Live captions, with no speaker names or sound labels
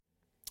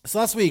So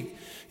last week,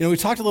 we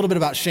talked a little bit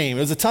about shame.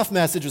 It was a tough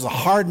message. It was a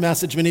hard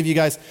message. Many of you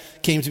guys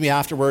came to me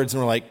afterwards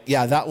and were like,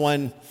 yeah, that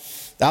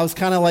was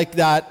kind of like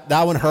that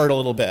one hurt a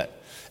little bit.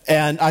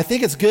 And I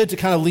think it's good to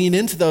kind of lean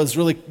into those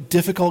really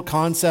difficult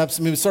concepts.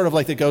 I mean, it's sort of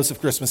like the ghost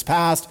of Christmas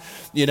past,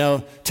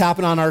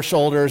 tapping on our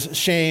shoulders,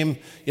 shame,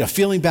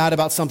 feeling bad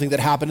about something that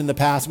happened in the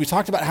past. We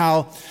talked about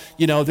how,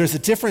 there's a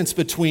difference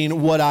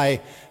between what I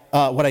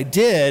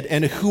did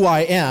and who I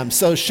am.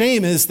 So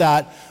shame is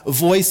that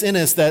voice in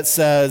us that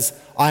says,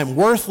 I'm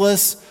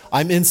worthless,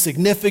 I'm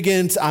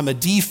insignificant, I'm a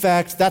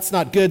defect. That's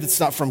not good.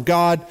 That's not from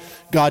God.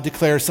 God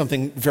declares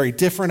something very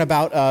different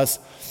about us.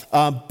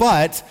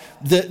 But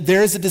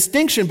there is a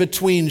distinction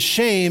between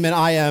shame and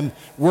I am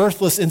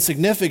worthless,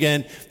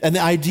 insignificant, and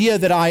the idea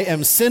that I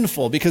am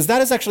sinful, because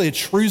that is actually a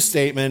true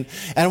statement.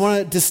 And I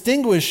want to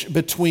distinguish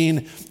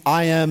between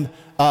I am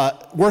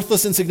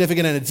worthless,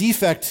 insignificant, and a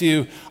defect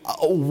to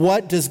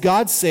what does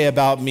God say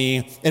about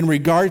me in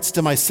regards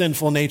to my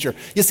sinful nature.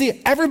 You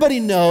see, everybody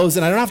knows,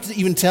 and I don't have to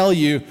even tell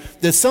you,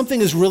 that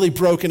something is really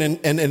broken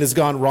and has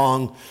gone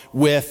wrong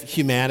with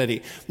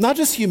humanity. Not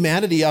just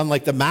humanity on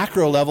like the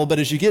macro level, but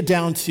as you get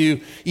down to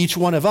each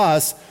one of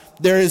us,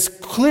 there is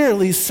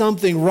clearly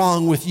something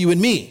wrong with you and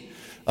me.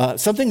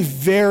 Something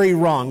very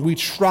wrong. We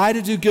try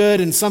to do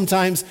good, and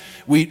sometimes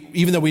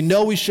even though we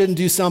know we shouldn't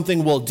do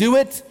something, we'll do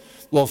it.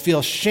 We'll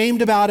feel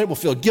shamed about it, we'll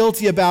feel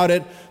guilty about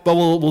it, but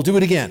we'll do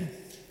it again.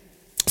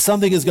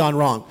 Something has gone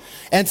wrong.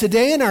 And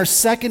today in our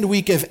second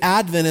week of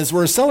Advent, as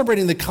we're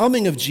celebrating the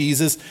coming of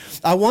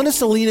Jesus, I want us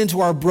to lean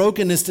into our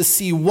brokenness to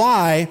see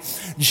why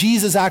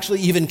Jesus actually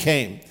even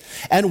came,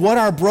 and what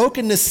our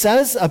brokenness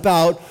says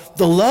about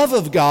the love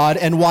of God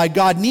and why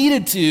God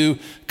needed to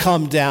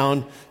come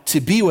down to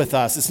be with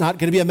us. It's not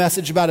going to be a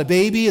message about a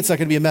baby. It's not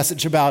going to be a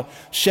message about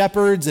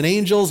shepherds and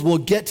angels. We'll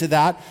get to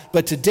that.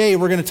 But today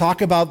we're going to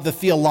talk about the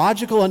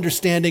theological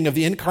understanding of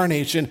the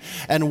incarnation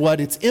and what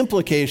its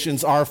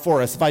implications are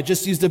for us. If I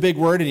just used a big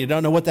word and you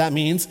don't know what that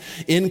means,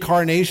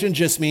 incarnation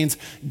just means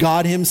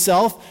God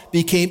himself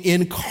became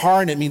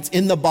incarnate. It means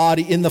in the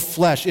body, in the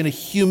flesh, in a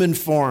human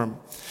form.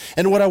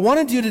 And what I want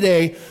to do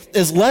today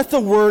is let the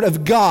word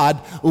of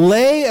God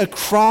lay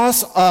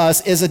across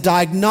us as a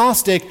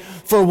diagnostic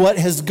for what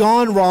has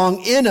gone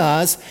wrong in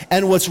us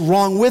and what's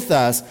wrong with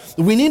us.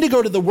 We need to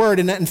go to the word.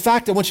 And in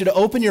fact, I want you to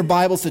open your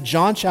Bibles to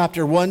John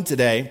chapter 1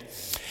 today.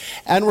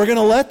 And we're going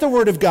to let the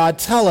word of God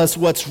tell us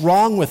what's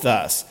wrong with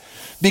us.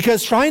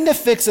 Because trying to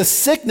fix a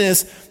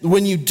sickness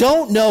when you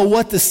don't know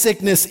what the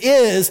sickness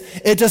is,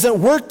 it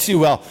doesn't work too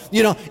well.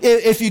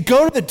 If you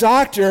go to the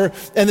doctor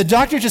and the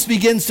doctor just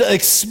begins to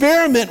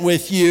experiment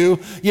with you,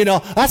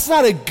 that's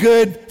not a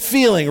good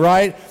feeling,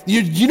 right?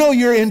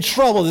 You're in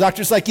trouble. The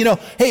doctor's like,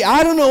 hey,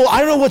 I don't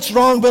know what's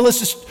wrong, but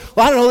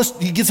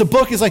he gets a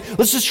book. He's like,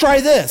 let's just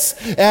try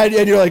this.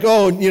 And you're like,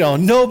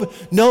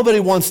 nobody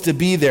wants to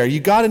be there. You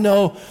got to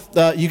know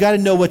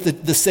what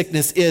the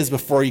sickness is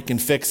before you can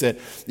fix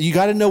it. You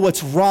got to know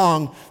what's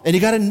wrong, and you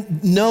got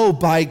to know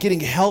by getting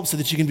help so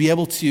that you can be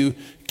able to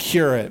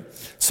cure it.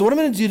 So what I'm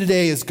going to do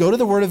today is go to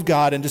the Word of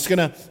God and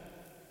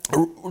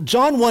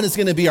John 1 is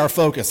going to be our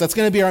focus. That's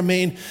going to be our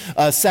main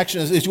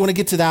section. If you want to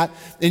get to that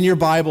in your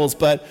Bibles,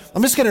 but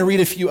I'm just going to read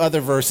a few other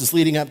verses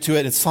leading up to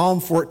it. And Psalm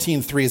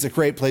 14:3 is a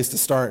great place to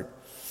start.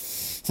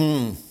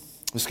 I'm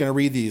just going to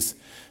read these.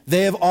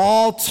 They have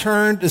all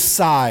turned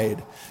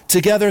aside.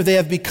 Together they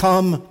have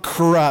become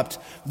corrupt.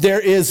 There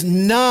is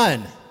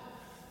none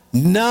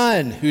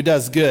who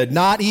does good,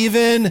 not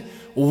even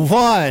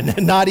one,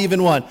 not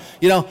even one.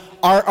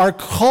 Our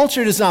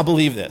culture does not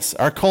believe this.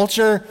 Our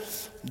culture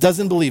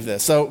doesn't believe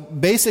this. So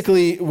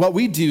basically what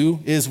we do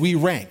is we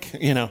rank,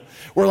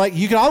 We're like,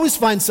 you can always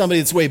find somebody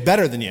that's way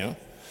better than you.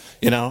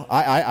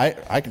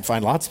 I can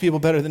find lots of people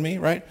better than me,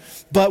 right?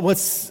 But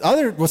what's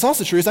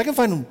also true is I can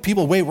find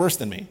people way worse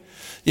than me.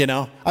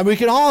 We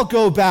can all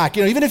go back,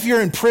 even if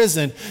you're in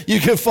prison, you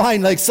can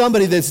find like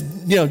somebody that's,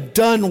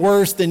 done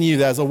worse than you,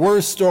 that has a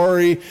worse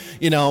story,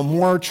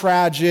 more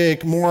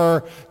tragic,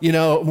 more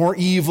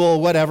evil,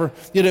 whatever.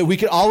 We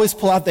could always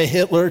pull out the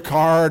Hitler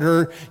card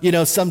or,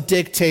 some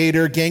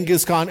dictator,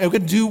 Genghis Khan. We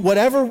could do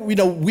whatever, we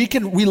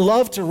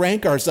love to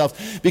rank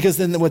ourselves, because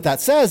then what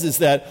that says is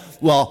that,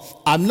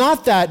 well, I'm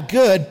not that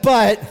good,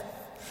 but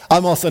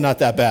I'm also not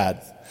that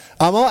bad.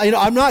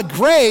 I'm not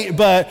great,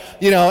 but,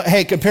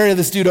 hey, compared to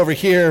this dude over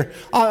here,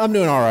 I'm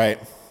doing all right.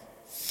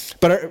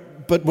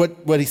 But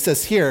what he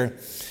says here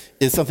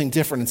is something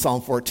different in Psalm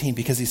 14,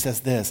 because he says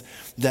this,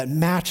 that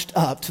matched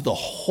up to the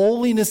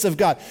holiness of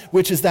God,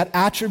 which is that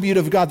attribute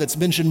of God that's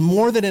mentioned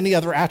more than any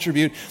other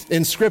attribute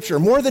in Scripture,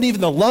 more than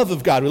even the love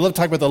of God. We love to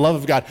talk about the love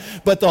of God,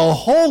 but the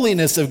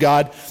holiness of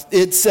God,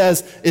 it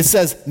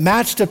says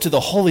matched up to the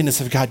holiness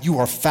of God, you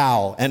are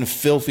foul and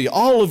filthy,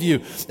 all of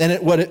you.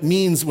 And what it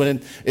means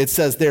when it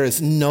says there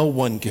is no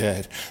one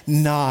good,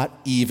 not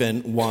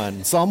even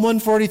one. Psalm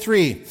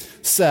 143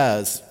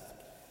 says,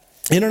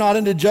 enter not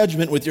into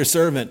judgment with your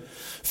servant,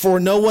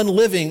 for no one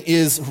living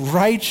is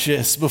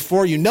righteous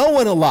before you. No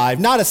one alive,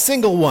 not a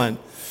single one.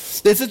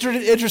 It's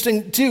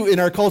interesting too, in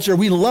our culture,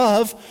 we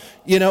love,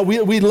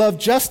 we love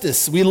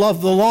justice. We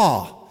love the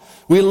law.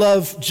 We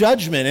love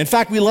judgment. In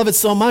fact, we love it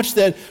so much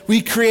that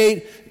we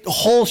create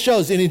whole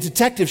shows, any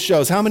detective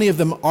shows. How many of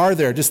them are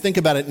there? Just think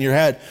about it in your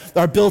head.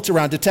 Are built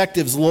around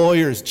detectives,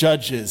 lawyers,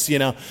 judges,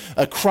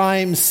 a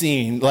crime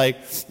scene,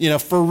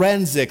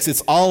 forensics.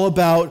 It's all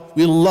about,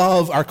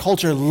 our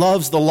culture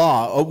loves the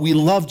law. We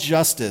love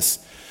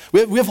justice.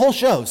 We have whole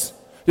shows.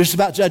 They're just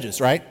about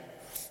judges, right?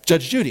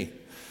 Judge Judy.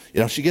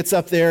 She gets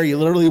up there, you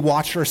literally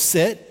watch her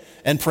sit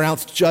and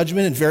pronounce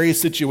judgment in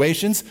various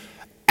situations.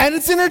 And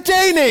it's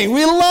entertaining.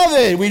 We love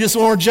it. We just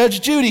want more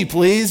Judge Judy,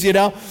 please,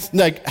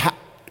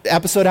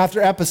 episode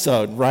after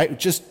episode, right?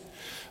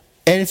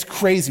 And it's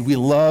crazy. We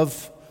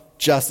love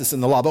justice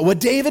in the law. But what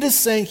David is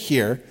saying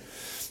here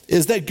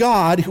is that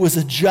God, who is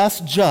a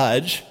just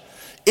judge,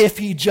 if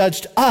he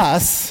judged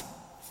us,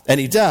 and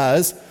he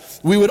does,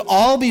 we would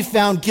all be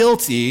found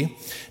guilty.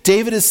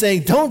 David is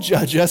saying, don't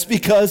judge us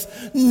because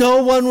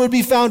no one would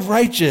be found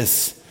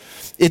righteous.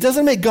 It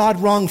doesn't make God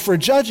wrong for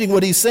judging.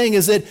 What he's saying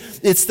is that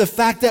it's the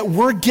fact that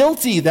we're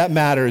guilty that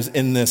matters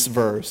in this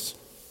verse.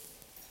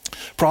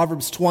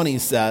 Proverbs 20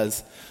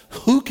 says,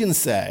 who can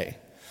say,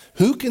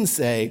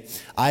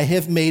 I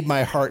have made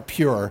my heart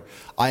pure,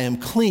 I am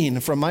clean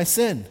from my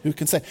sin? Who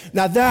can say?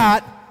 Now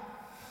that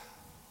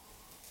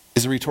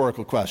is a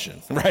rhetorical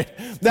question, right?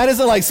 That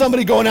isn't like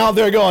somebody going out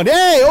there going,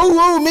 hey,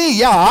 me,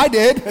 yeah, I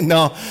did.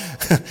 No,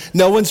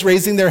 no one's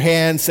raising their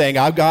hand saying,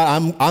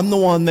 I'm the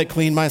one that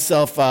cleaned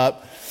myself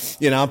up.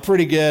 I'm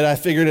pretty good. I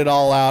figured it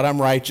all out.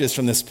 I'm righteous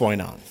from this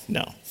point on.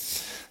 No.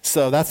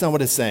 So that's not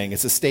what it's saying.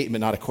 It's a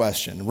statement, not a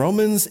question.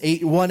 Romans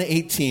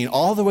 1:18,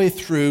 all the way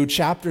through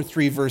chapter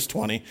 3, verse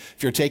 20.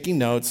 If you're taking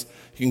notes,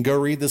 you can go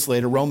read this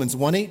later. Romans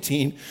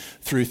 1:18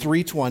 through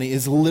 3:20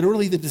 is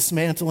literally the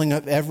dismantling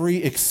of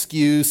every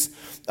excuse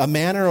a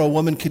man or a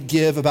woman could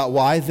give about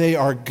why they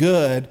are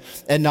good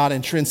and not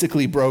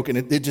intrinsically broken.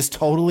 It just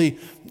totally,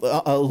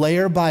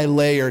 layer by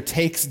layer,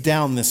 takes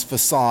down this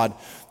facade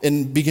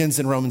and begins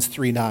in Romans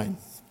 3:9.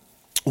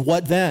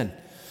 What then?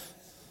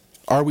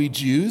 Are we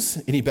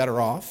Jews any better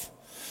off?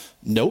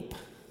 Nope,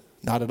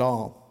 not at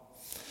all.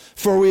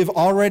 For we have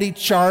already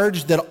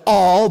charged that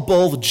all,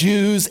 both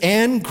Jews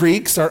and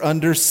Greeks, are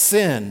under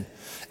sin.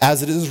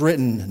 As it is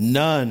written,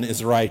 none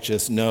is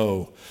righteous,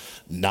 no,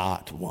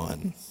 not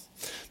one.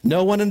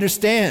 No one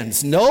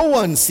understands, no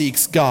one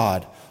seeks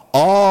God.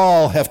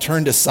 All have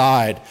turned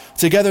aside.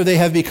 Together they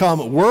have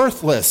become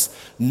worthless.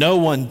 No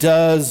one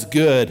does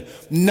good,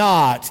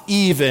 not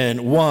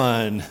even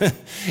one.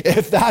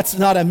 If that's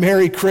not a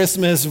Merry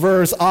Christmas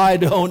verse, I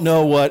don't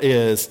know what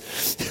is.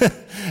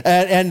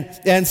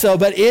 and so,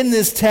 but in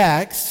this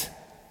text,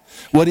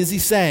 what is he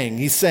saying?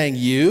 He's saying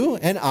you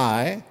and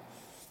I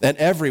and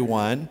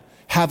everyone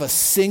have a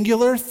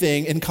singular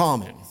thing in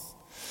common.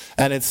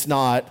 And it's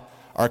not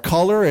our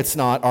color, it's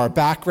not our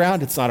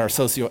background, it's not our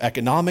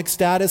socioeconomic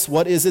status.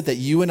 What is it that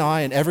you and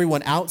I and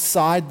everyone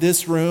outside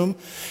this room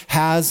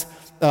has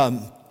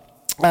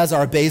as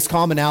our base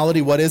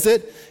commonality? What is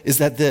it? Is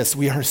that this: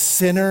 we are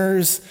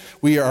sinners,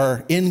 we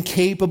are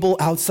incapable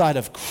outside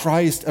of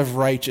Christ of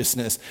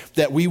righteousness,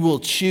 that we will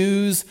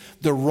choose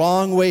the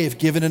wrong way if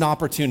given an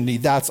opportunity.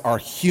 That's our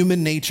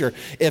human nature.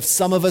 If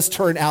some of us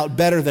turn out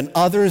better than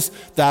others,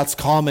 that's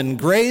common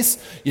grace.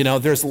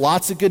 There's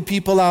lots of good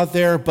people out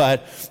there,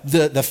 but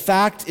the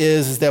fact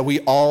is that we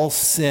all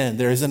sin.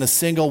 There isn't a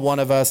single one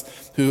of us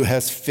who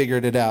has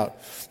figured it out.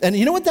 And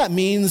you know what that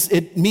means?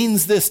 It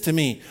means this to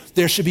me: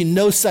 there should be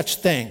no such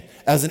thing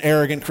as an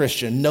arrogant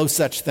Christian. No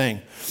such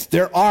thing.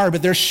 There are,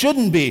 but there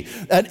shouldn't be.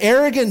 An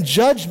arrogant,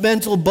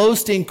 judgmental,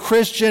 boasting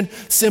Christian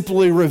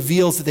simply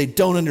reveals that they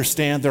don't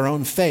understand their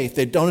own faith.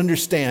 They don't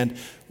understand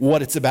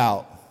what it's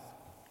about.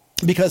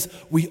 Because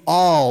we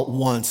all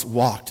once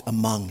walked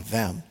among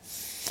them.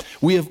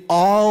 We have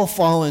all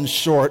fallen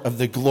short of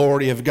the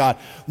glory of God.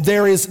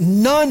 There is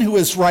none who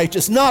is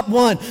righteous, not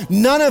one.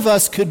 None of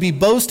us could be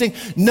boasting.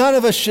 None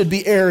of us should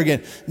be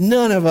arrogant.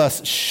 None of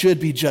us should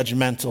be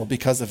judgmental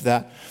because of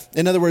that.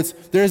 In other words,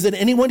 there isn't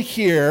anyone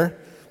here,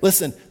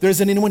 listen, there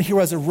isn't anyone here who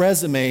has a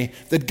resume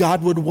that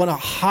God would want to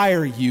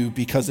hire you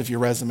because of your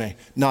resume.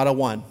 Not a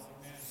one.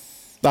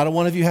 Not a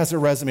one of you has a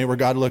resume where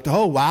God looked,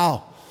 oh,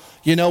 wow.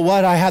 You know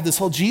what? I had this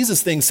whole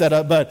Jesus thing set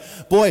up, but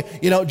boy,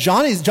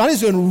 Johnny's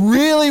doing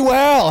really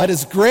well at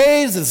his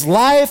grades, his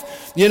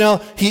life.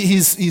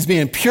 He's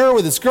being pure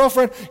with his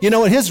girlfriend. You know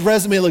what? His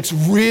resume looks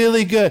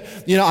really good.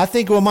 I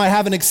think we might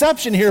have an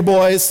exception here,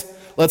 boys.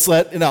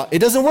 It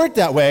doesn't work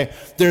that way.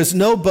 There's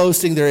no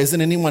boasting. There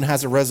isn't anyone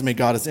has a resume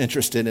God is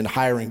interested in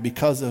hiring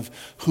because of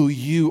who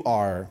you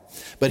are.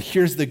 But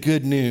here's the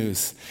good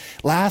news.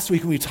 Last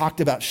week when we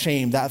talked about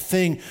shame, that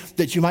thing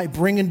that you might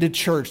bring into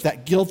church,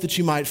 that guilt that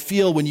you might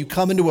feel when you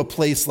come into a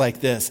place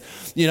like this.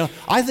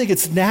 I think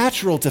it's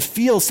natural to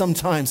feel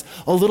sometimes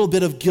a little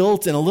bit of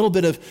guilt and a little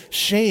bit of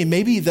shame.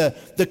 Maybe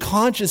the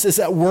conscience is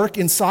at work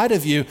inside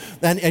of you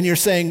and you're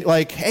saying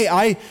like,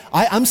 hey,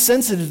 I'm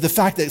sensitive to the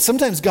fact that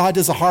sometimes God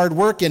does a hard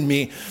work in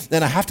me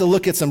and I have to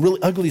look at some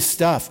really ugly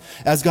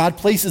stuff as God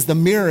places the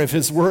mirror of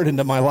his word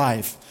into my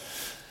life.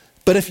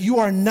 But if you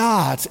are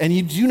not, and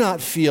you do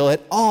not feel at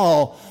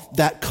all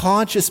that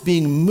conscious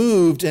being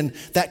moved and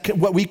that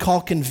what we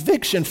call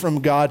conviction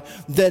from God,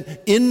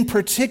 that in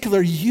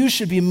particular you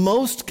should be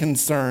most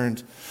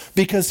concerned.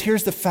 Because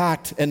here's the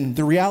fact, and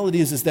the reality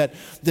is that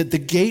the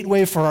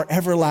gateway for our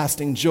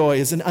everlasting joy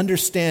is an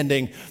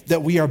understanding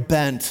that we are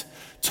bent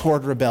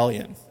toward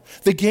rebellion.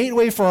 The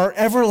gateway for our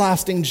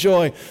everlasting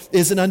joy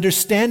is an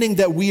understanding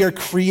that we are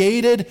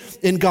created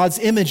in God's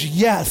image,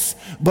 yes,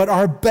 but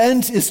our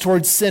bent is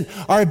towards sin.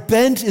 Our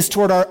bent is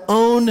toward our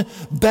own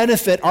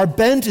benefit. Our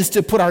bent is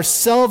to put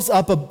ourselves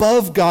up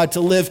above God, to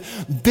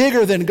live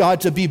bigger than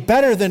God, to be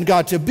better than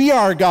God, to be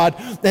our God,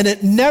 and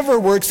it never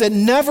works, it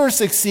never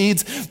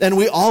succeeds, and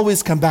we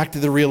always come back to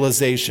the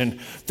realization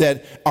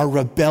that our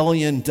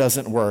rebellion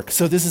doesn't work.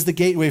 So this is the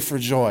gateway for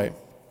joy.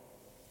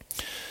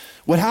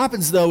 What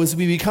happens, though, is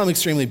we become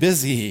extremely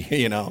busy,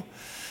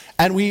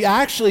 and we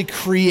actually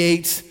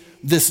create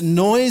this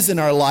noise in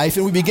our life,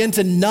 and we begin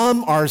to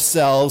numb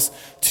ourselves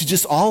to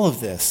just all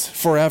of this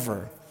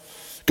forever.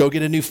 Go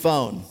get a new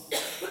phone,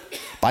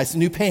 buy some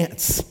new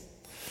pants,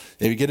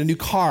 maybe get a new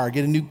car,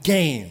 get a new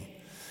game,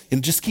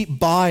 and just keep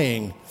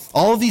buying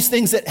all of these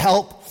things that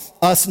help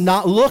us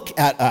not look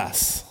at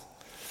us.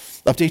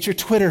 Update your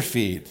Twitter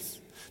feed.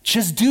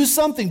 Just do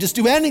something, just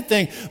do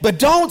anything, but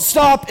don't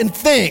stop and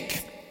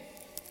think.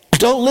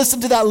 Don't listen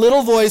to that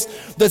little voice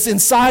that's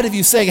inside of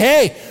you saying,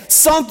 hey,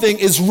 something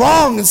is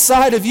wrong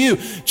inside of you.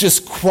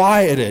 Just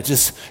quiet it.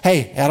 Just,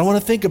 hey, I don't want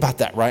to think about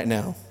that right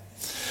now.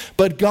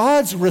 But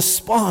God's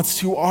response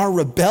to our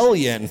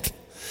rebellion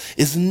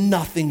is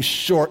nothing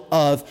short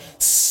of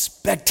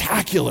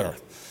spectacular.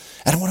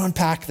 And I want to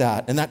unpack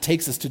that. And that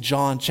takes us to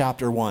John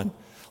chapter 1.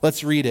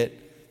 Let's read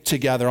it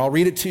together. I'll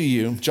read it to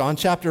you. John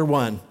chapter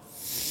 1.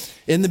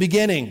 In the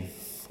beginning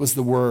was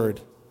the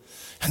Word.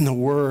 And the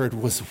Word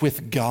was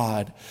with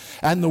God.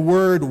 And the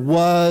Word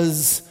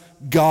was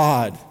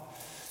God.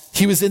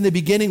 He was in the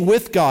beginning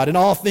with God, and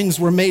all things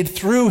were made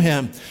through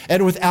him.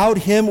 And without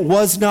him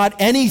was not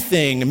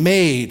anything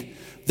made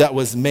that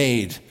was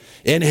made.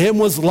 In him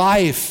was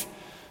life,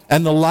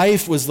 and the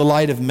life was the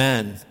light of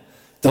men.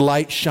 The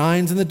light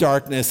shines in the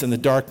darkness, and the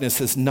darkness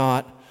has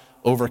not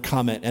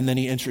overcome it. And then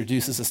he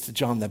introduces us to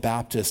John the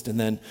Baptist, and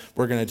then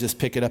we're going to just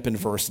pick it up in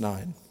verse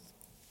 9.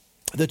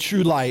 The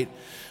true light,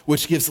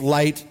 which gives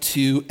light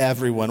to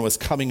everyone, was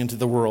coming into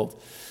the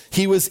world.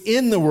 He was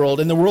in the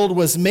world, and the world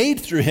was made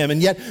through him, and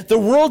yet the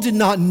world did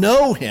not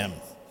know him.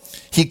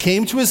 He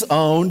came to his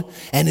own,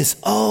 and his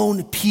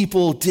own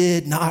people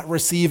did not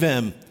receive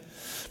him.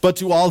 But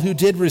to all who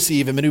did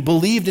receive him and who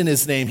believed in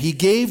his name, he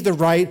gave the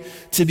right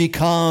to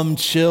become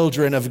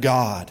children of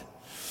God,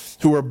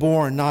 who were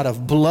born not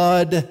of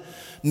blood,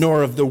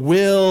 nor of the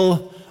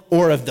will,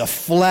 or of the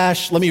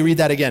flesh. Let me read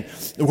that again.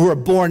 Who were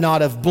born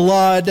not of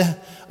blood,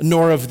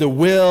 nor of the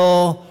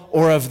will,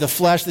 or of the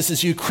flesh. This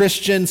is you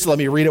Christians, so let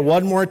me read it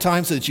one more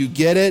time so that you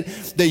get it.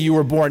 That you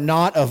were born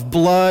not of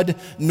blood,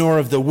 nor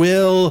of the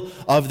will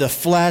of the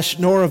flesh,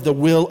 nor of the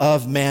will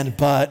of man,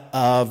 but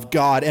of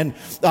God. And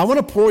I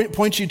want to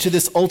point you to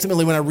this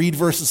ultimately when I read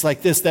verses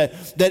like this, that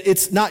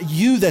it's not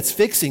you that's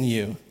fixing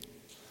you.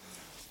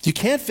 You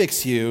can't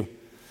fix you.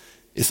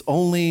 It's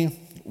only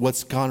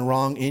what's gone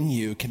wrong in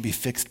you can be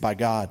fixed by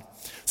God.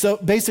 So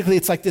basically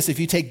it's like this. If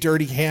you take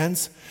dirty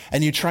hands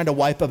and you're trying to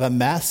wipe up a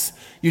mess,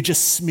 you're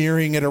just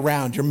smearing it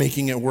around. You're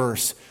making it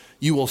worse.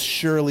 You will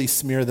surely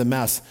smear the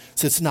mess.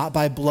 So it's not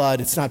by blood.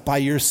 It's not by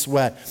your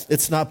sweat.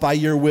 It's not by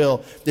your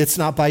will. It's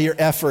not by your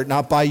effort,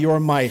 not by your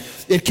might.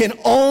 It can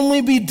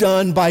only be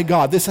done by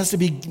God. This has to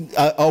be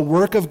a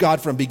work of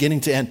God from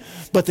beginning to end.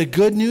 But the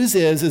good news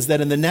is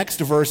that in the next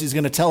verse, he's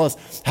going to tell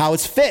us how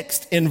it's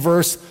fixed in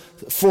verse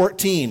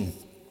 14.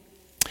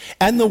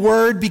 And the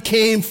Word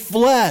became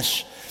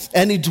flesh,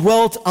 and he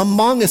dwelt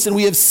among us, and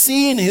we have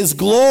seen his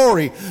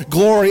glory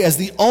as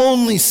the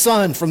only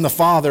Son from the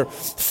Father,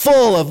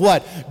 full of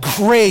what?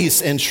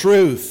 Grace and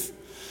truth.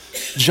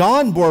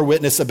 John bore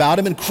witness about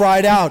him and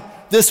cried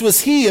out, "This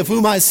was he of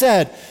whom I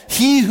said,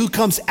 he who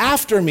comes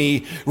after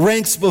me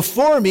ranks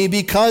before me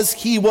because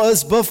he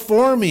was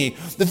before me."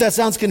 If that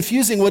sounds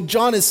confusing, what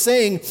John is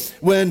saying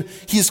when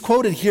he's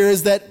quoted here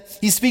is that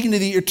he's speaking to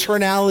the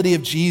eternality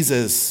of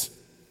Jesus.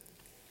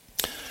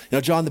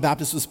 John the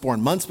Baptist was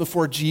born months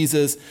before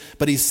Jesus,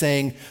 but he's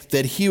saying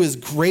that he was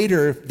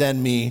greater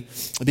than me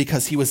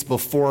because he was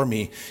before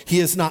me. He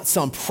is not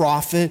some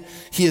prophet.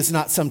 He is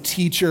not some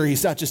teacher.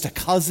 He's not just a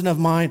cousin of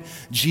mine.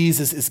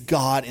 Jesus is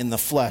God in the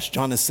flesh.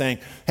 John is saying,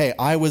 hey,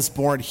 I was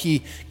born.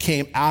 He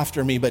came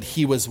after me, but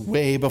he was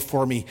way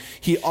before me.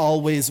 He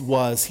always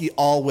was. He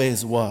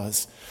always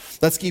was.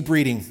 Let's keep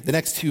reading. The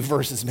next two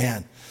verses,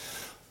 man.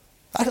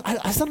 I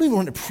don't even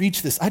want to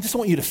preach this. I just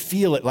want you to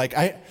feel it.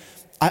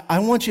 I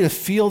want you to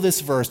feel this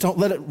verse. Don't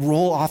let it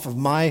roll off of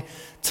my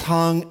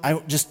tongue.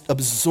 I just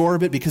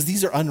absorb it because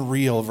these are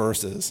unreal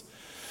verses.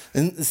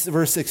 And this is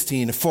verse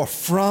 16. For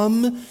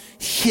from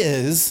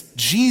his,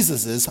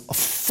 Jesus's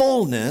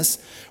fullness,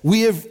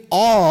 we have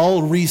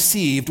all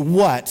received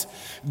what?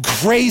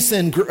 Grace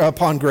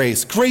upon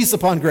grace. Grace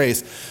upon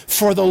grace.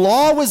 For the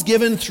law was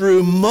given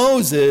through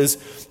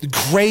Moses.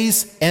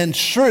 Grace and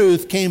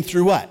truth came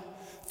through what?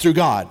 Through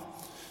God.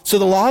 So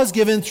the law is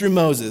given through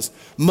Moses.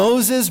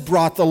 Moses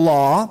brought the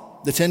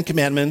law, the 10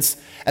 Commandments,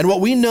 and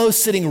what we know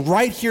sitting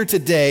right here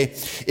today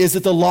is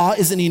that the law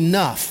isn't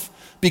enough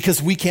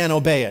because we can't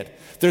obey it.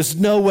 There's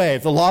no way.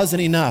 The law isn't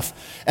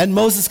enough. And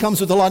Moses comes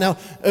with the law. Now,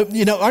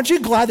 aren't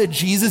you glad that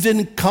Jesus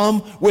didn't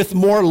come with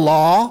more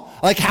law?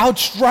 Like, how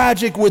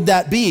tragic would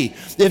that be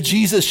if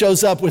Jesus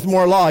shows up with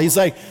more law? He's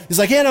like,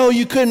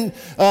 you couldn't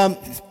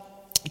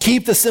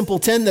keep the simple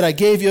 10 that I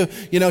gave you.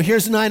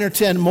 Here's 9 or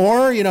 10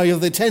 more. You have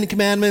the 10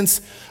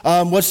 Commandments.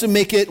 What's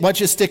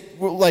you stick,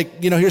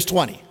 here's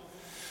 20.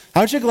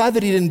 Aren't you glad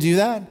that he didn't do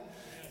that?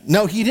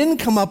 No, he didn't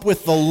come up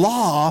with the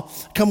law,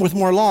 come with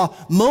more law.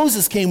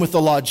 Moses came with the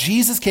law.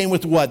 Jesus came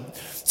with what?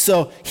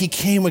 So he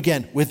came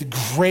again with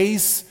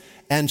grace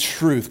and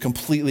truth,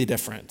 completely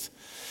different.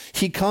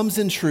 He comes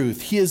in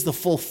truth. He is the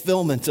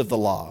fulfillment of the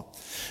law.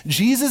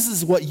 Jesus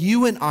is what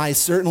you and I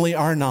certainly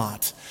are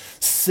not.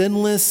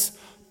 Sinless,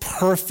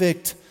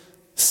 perfect,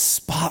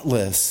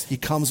 spotless. He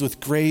comes with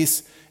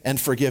grace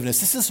and forgiveness.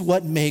 This is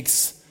what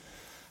makes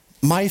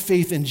my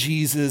faith in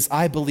Jesus,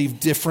 I believe,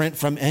 different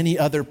from any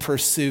other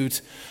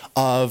pursuit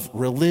of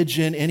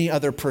religion, any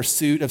other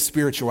pursuit of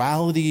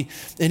spirituality,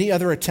 any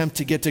other attempt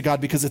to get to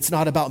God, because it's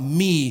not about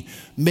me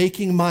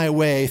making my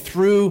way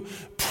through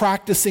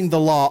practicing the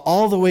law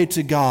all the way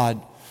to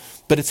God,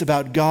 but it's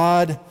about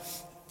God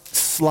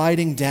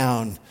sliding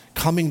down,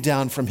 coming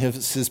down from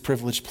his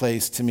privileged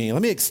place to me.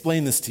 Let me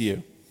explain this to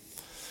you.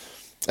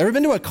 Ever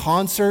been to a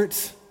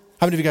concert?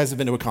 How many of you guys have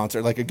been to a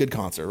concert, like a good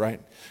concert,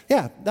 right?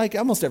 Yeah, like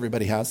almost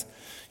everybody has.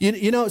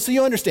 So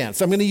you understand.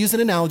 So I'm going to use an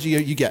analogy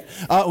you get.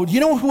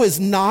 You know who is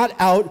not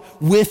out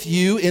with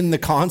you in the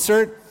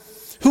concert?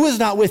 Who is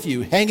not with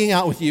you, hanging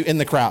out with you in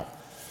the crowd?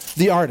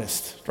 The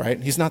artist, right?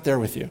 He's not there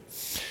with you.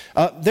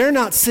 They're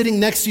not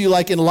sitting next to you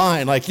like in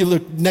line, like you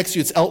look next to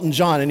you, it's Elton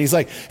John, and he's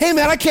like, hey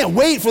man, I can't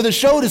wait for the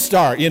show to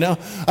start,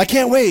 I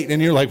can't wait.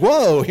 And you're like,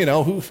 whoa,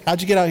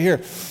 how'd you get out here?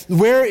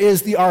 Where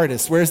is the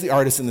artist? Where's the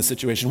artist in this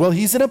situation? Well,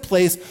 he's in a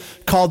place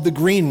called the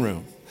green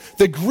room.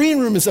 The green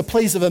room is a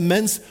place of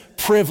immense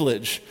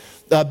privilege.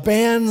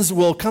 Bands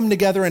will come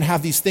together and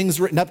have these things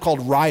written up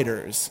called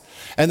riders.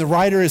 And the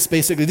rider is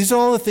basically, these are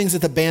all the things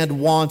that the band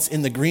wants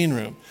in the green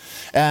room.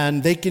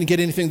 And they can get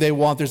anything they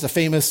want. There's a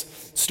famous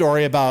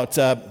story about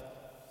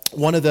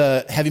one of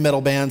the heavy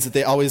metal bands that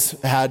they always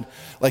had,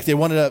 like they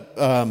wanted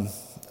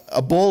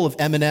a bowl of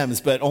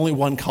M&Ms, but only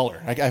one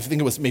color. I think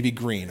it was maybe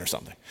green or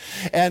something.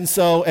 And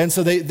so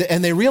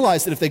they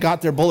realized that if they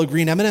got their bowl of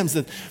green M&Ms,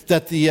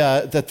 that the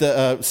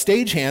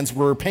stagehands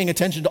were paying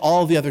attention to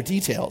all the other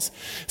details.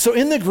 So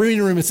in the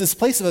green room, it's this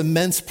place of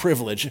immense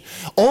privilege.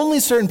 Only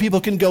certain people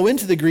can go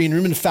into the green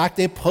room. In fact,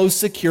 they post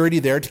security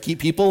there to keep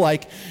people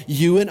like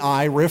you and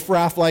I,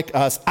 riffraff like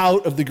us,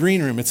 out of the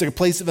green room. It's like a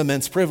place of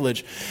immense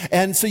privilege.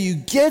 And so you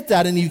get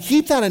that, and you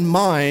keep that in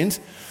mind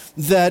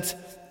that,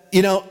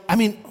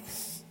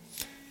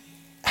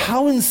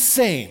 how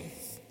insane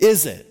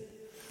is it?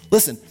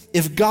 Listen,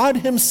 if God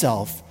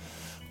himself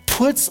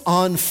puts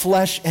on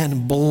flesh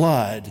and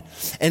blood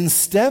and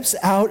steps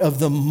out of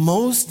the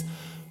most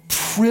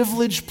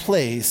privileged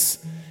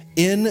place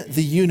in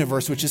the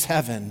universe, which is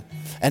heaven,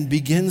 and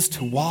begins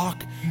to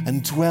walk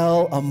and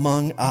dwell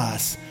among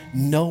us,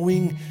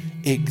 knowing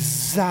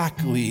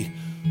exactly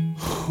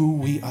who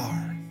we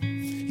are.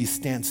 He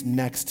stands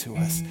next to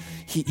us.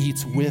 He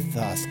eats with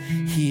us.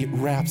 He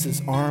wraps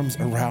his arms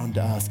around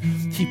us.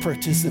 He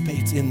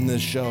participates in the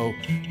show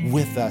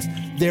with us.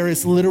 There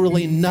is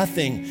literally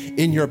nothing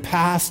in your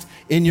past,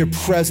 in your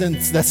present,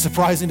 that's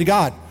surprising to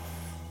God.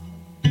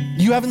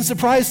 You haven't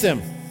surprised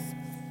him.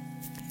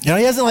 He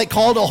hasn't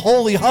called a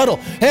holy huddle.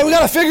 Hey, we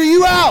got to figure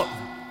you out.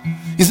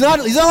 He's not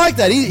like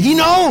that. He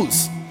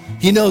knows.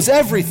 He knows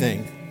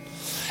everything.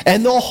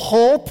 And the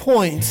whole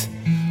point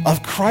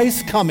of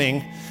Christ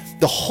coming,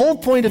 the whole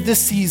point of this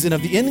season,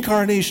 of the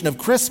incarnation, of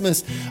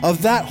Christmas,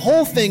 of that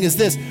whole thing is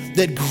this,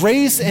 that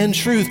grace and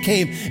truth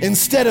came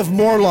instead of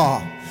more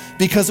law,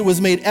 because it was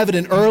made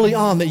evident early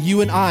on that you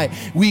and I,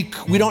 we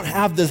don't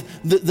have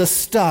the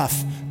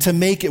stuff to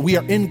make it. We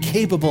are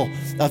incapable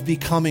of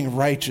becoming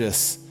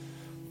righteous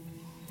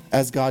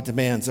as God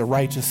demands. A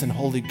righteous and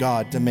holy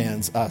God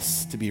demands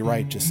us to be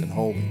righteous and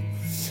holy.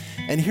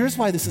 And here's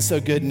why this is so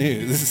good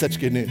news. This is such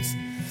good news.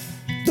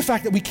 The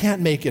fact that we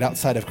can't make it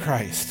outside of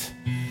Christ.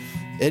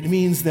 It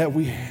means that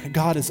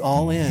God is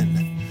all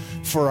in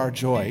for our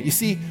joy. You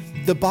see,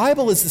 the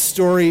Bible is the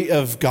story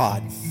of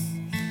God,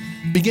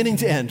 beginning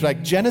to end.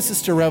 Like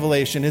Genesis to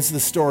Revelation is the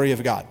story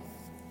of God.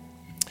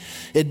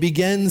 It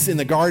begins in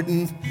the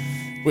garden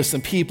with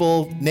some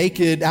people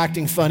naked,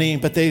 acting funny,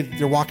 but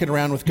they're walking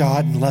around with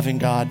God and loving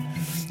God.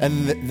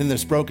 And then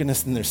there's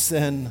brokenness and there's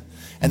sin.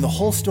 And the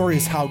whole story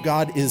is how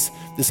God is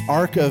this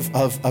arc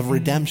of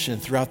redemption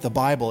throughout the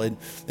Bible. And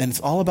it's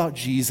all about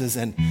Jesus.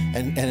 And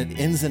it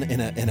ends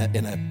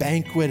in a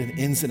banquet. It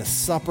ends in a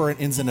supper.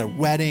 It ends in a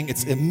wedding.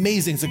 It's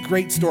amazing. It's a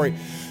great story.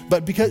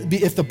 But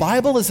if the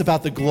Bible is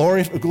about the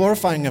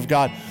glorifying of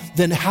God,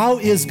 then how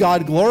is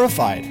God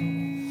glorified?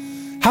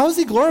 How is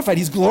he glorified?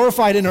 He's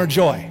glorified in our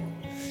joy.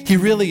 He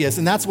really is.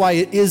 And that's why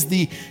it is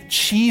the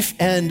chief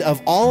end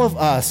of all of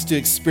us to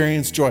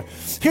experience joy.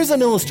 Here's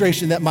an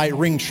illustration that might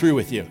ring true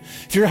with you.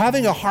 If you're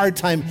having a hard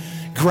time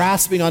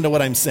grasping onto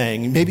what I'm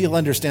saying, maybe you'll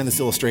understand this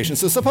illustration.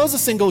 So suppose a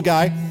single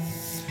guy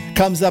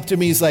comes up to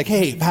me, he's like,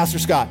 hey, Pastor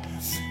Scott,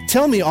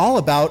 tell me all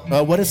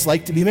about what it's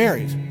like to be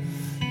married.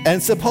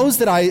 And suppose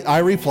that I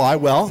reply,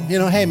 well,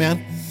 hey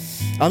man,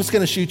 I'm just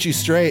going to shoot you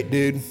straight,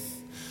 dude.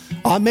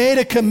 I made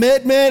a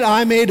commitment,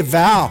 I made a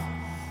vow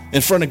in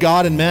front of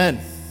God and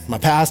men. My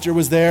pastor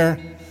was there,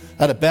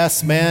 had a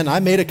best man. I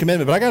made a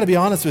commitment, but I got to be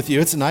honest with you,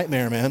 it's a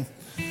nightmare, man.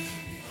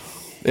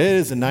 It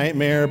is a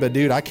nightmare, but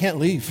dude, I can't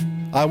leave.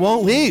 I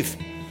won't leave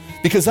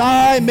because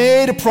I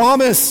made a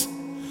promise.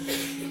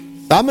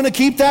 I'm going to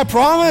keep that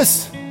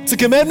promise. It's a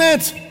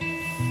commitment.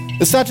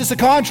 It's not just a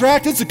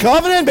contract, it's a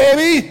covenant,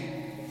 baby.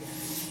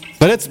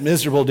 But it's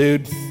miserable,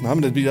 dude. I'm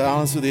going to be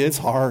honest with you, it's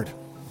hard.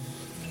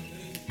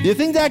 Do you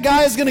think that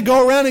guy is going to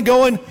go around and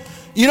going,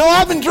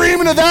 I've been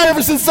dreaming of that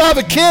ever since I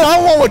was a kid.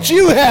 I want what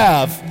you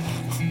have.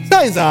 No,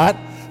 he's not.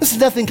 There's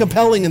nothing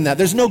compelling in that.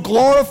 There's no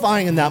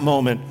glorifying in that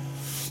moment.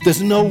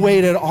 There's no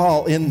weight at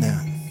all in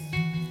that.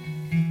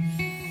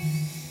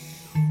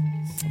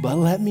 But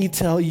let me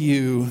tell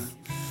you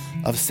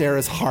of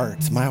Sarah's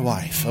heart, my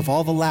wife, of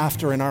all the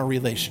laughter in our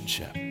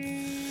relationship.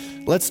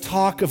 Let's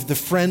talk of the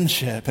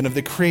friendship and of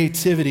the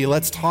creativity.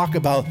 Let's talk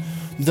about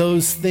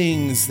those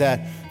things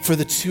that for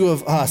the two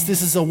of us,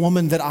 this is a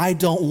woman that I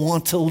don't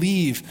want to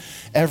leave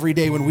every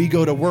day when we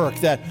go to work,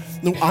 that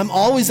I'm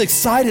always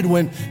excited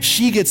when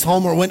she gets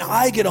home or when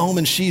I get home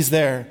and she's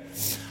there.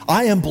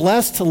 I am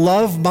blessed to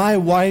love my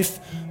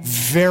wife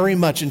very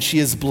much, and she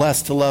is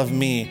blessed to love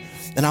me,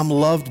 and I'm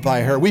loved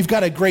by her. We've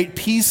got a great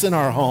peace in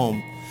our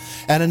home,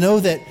 and I know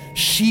that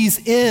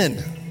she's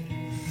in.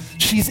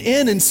 She's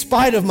in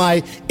spite of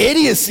my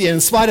idiocy,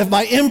 in spite of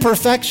my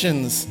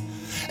imperfections.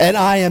 And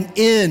I am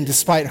in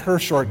despite her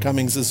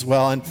shortcomings as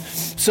well. And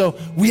so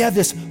we have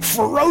this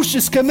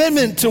ferocious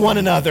commitment to one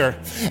another.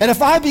 And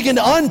if I begin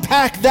to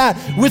unpack that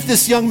with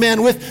this young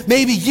man, with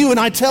maybe you, and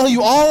I tell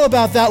you all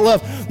about that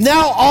love,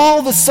 now all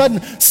of a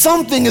sudden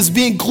something is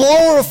being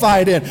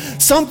glorified in.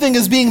 Something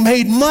is being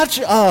made much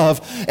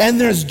of.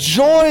 And there's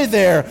joy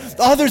there.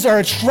 Others are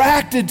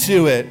attracted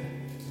to it.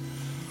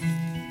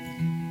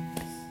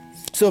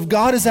 So if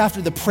God is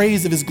after the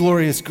praise of his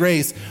glorious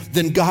grace,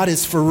 then God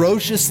is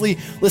ferociously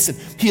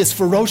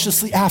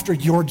after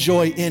your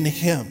joy in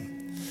him.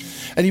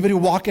 Anybody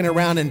walking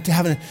around and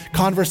having a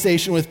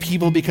conversation with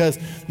people because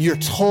you're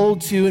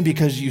told to and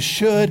because you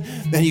should,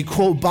 and you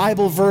quote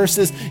Bible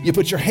verses, you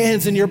put your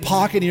hands in your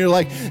pocket and you're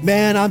like,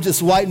 man, I'm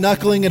just white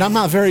knuckling and I'm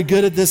not very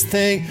good at this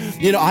thing.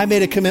 I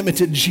made a commitment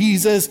to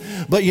Jesus,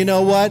 but you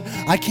know what?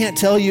 I can't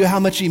tell you how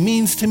much he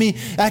means to me.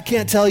 I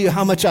can't tell you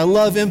how much I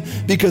love him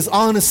because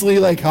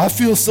honestly, I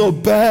feel so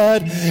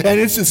bad and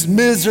it's just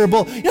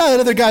miserable. That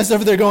other guy's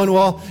over there going,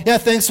 well, yeah,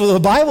 thanks for the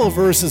Bible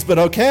verses, but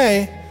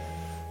okay.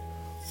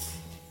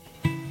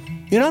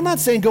 I'm not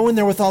saying go in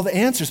there with all the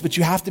answers, but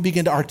you have to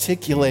begin to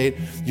articulate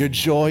your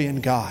joy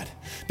in God.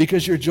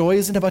 Because your joy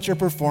isn't about your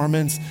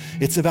performance,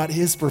 it's about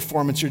his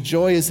performance. Your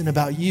joy isn't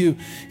about you,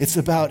 it's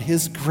about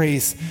his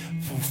grace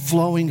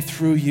flowing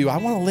through you. I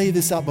want to lay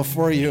this out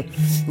before you.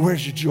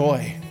 Where's your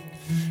joy?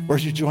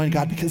 Where's your joy in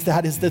God? Because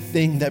that is the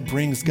thing that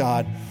brings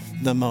God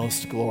the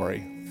most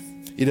glory.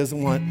 He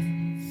doesn't want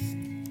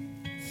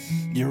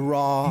your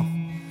raw,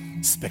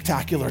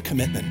 spectacular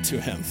commitment to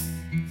him.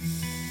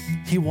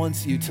 He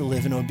wants you to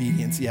live in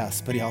obedience,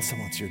 yes, but he also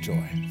wants your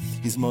joy.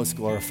 He's most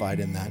glorified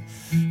in that.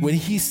 When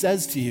he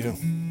says to you,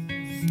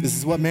 this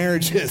is what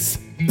marriage is.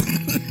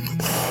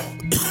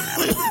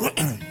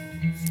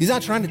 He's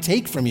not trying to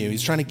take from you.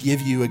 He's trying to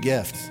give you a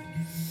gift.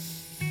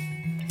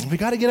 We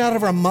got to get out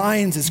of our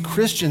minds as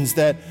Christians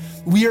that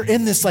we are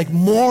in this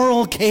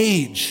moral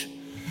cage.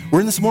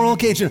 We're in this moral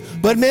cage.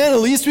 But man, at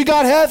least we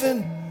got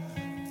heaven.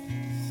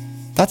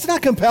 That's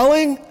not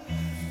compelling.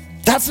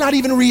 That's not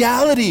even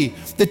reality.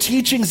 The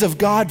teachings of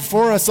God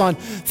for us on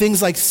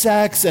things like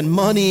sex and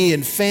money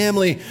and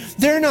family,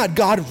 they're not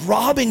God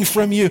robbing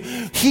from you.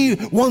 He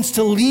wants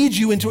to lead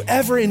you into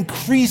ever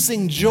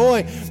increasing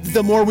joy.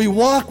 The more we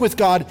walk with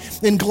God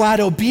in glad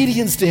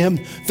obedience to him,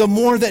 the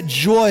more that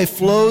joy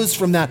flows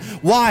from that.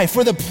 Why?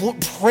 For the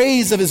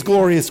praise of his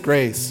glorious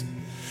grace.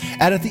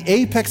 And at the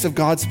apex of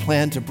God's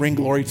plan to bring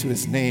glory to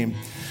his name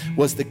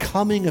was the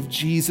coming of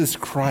Jesus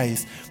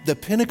Christ. The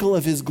pinnacle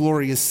of his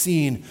glory is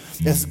seen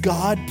as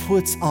God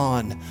puts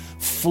on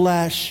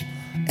flesh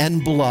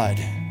and blood,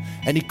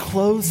 and he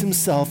clothes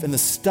himself in the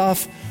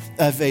stuff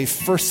of a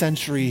first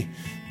century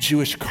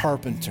Jewish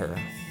carpenter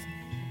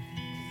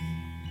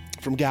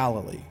from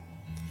Galilee.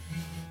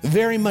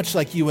 Very much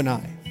like you and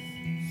I.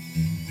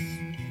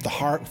 The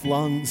heart with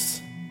lungs.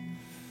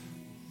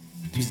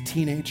 He was a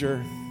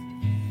teenager,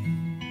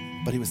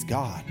 but he was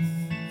God,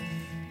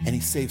 and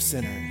he saved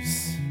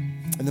sinners.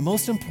 And the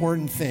most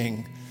important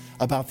thing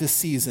about this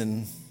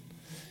season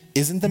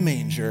isn't the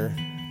manger,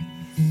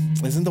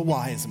 isn't the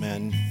wise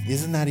men,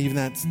 isn't that even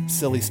that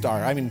silly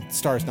star. I mean,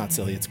 star is not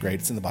silly, it's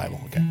great, it's in the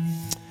Bible, okay.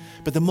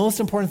 But the most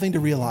important thing to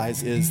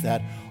realize is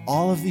that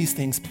all of these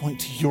things point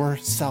to your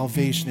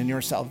salvation, and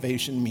your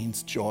salvation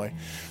means joy.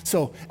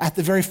 So at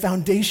the very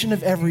foundation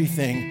of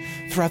everything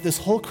throughout this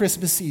whole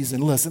Christmas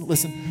season,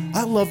 listen,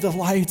 I love the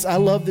lights, I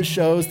love the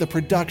shows, the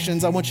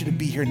productions. I want you to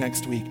be here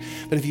next week.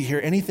 But if you hear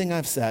anything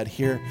I've said,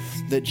 hear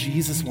that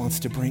Jesus wants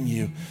to bring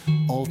you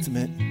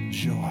ultimate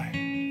joy.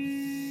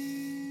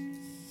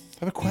 I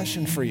have a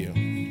question for you.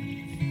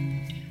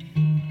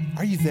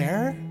 Are you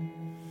there?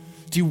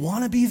 Do you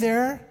want to be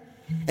there?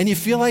 And you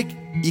feel like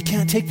you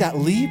can't take that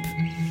leap?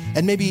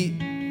 And maybe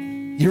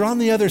you're on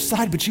the other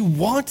side, but you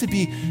want to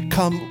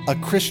become a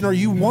Christian, or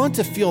you want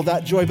to feel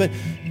that joy, but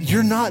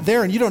you're not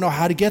there and you don't know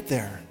how to get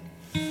there.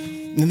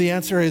 And the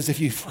answer is, if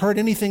you've heard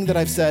anything that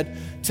I've said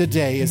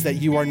today, is that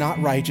you are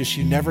not righteous.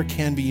 You never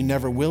can be, you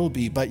never will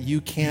be, but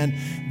you can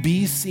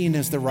be seen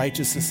as the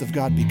righteousness of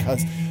God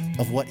because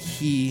of what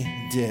he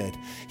did.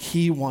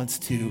 He wants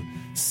to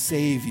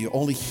save you.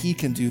 Only he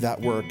can do that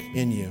work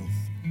in you.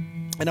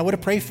 And I want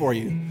to pray for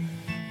you.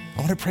 I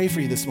want to pray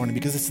for you this morning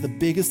because it's the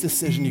biggest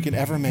decision you can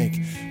ever make,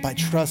 by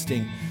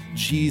trusting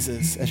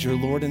Jesus as your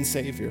Lord and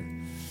Savior.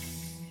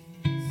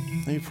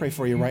 Let me pray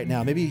for you right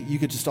now. Maybe you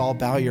could just all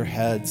bow your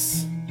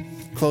heads,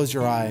 close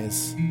your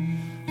eyes.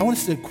 I want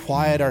us to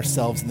quiet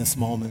ourselves in this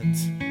moment.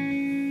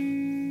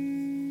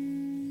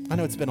 I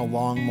know it's been a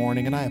long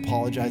morning, and I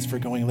apologize for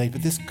going late,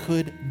 but this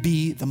could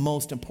be the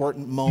most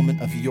important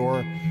moment of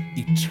your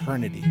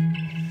eternity.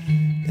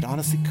 It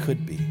honestly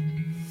could be.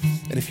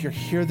 And if you're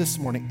here this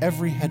morning,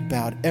 every head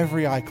bowed,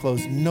 every eye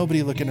closed,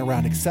 nobody looking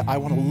around, except I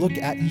want to look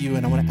at you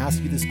and I want to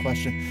ask you this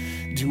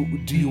question.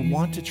 Do you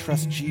want to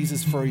trust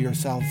Jesus for your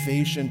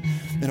salvation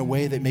in a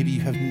way that maybe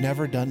you have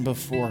never done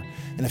before?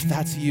 And if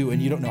that's you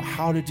and you don't know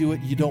how to do it,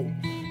 you don't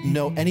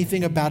know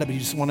anything about it, but you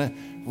just want to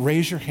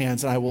raise your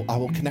hands, and I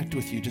will connect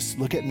with you. Just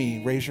look at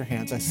me, raise your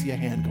hands. I see a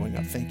hand going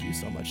up. Thank you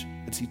so much.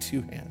 I see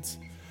 2 hands.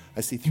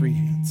 I see 3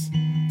 hands.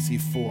 I see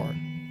 4.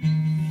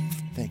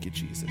 Thank you,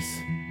 Jesus.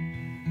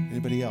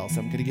 Anybody else?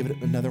 I'm going to give it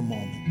another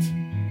moment.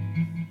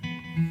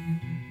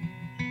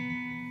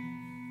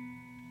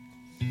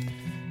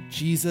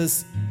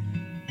 Jesus,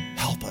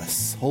 help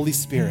us. Holy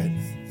Spirit,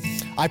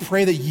 I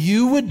pray that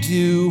you would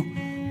do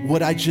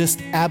what I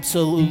just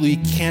absolutely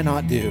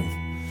cannot do.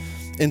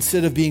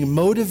 Instead of being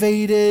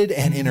motivated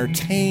and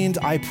entertained,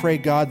 I pray,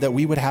 God, that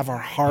we would have our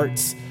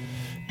hearts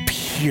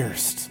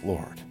pierced,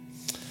 Lord,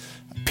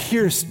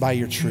 pierced by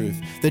your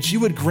truth, that you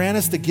would grant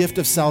us the gift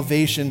of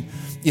salvation,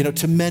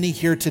 to many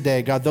here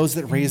today, God, those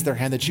that raised their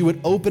hand, that you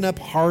would open up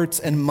hearts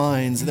and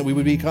minds, and that we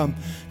would become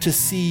to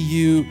see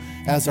you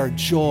as our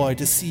joy,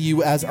 to see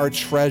you as our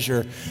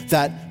treasure,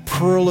 that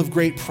pearl of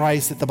great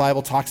price that the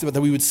Bible talks about,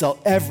 that we would sell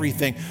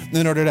everything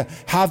in order to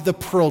have the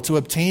pearl, to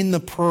obtain the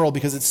pearl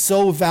because it's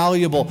so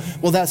valuable.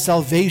 Well, that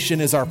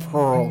salvation is our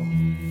pearl.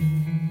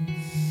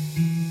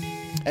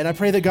 And I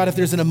pray that, God, if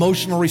there's an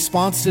emotional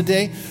response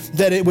today,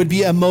 that it would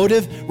be a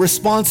motive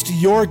response to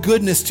your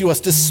goodness to us,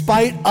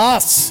 despite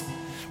us.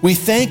 We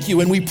thank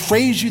you and we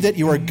praise you that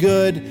you are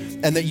good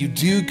and that you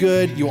do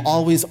good. You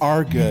always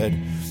are good.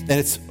 And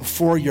it's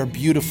for your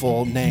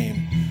beautiful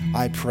name,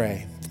 I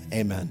pray.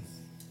 Amen.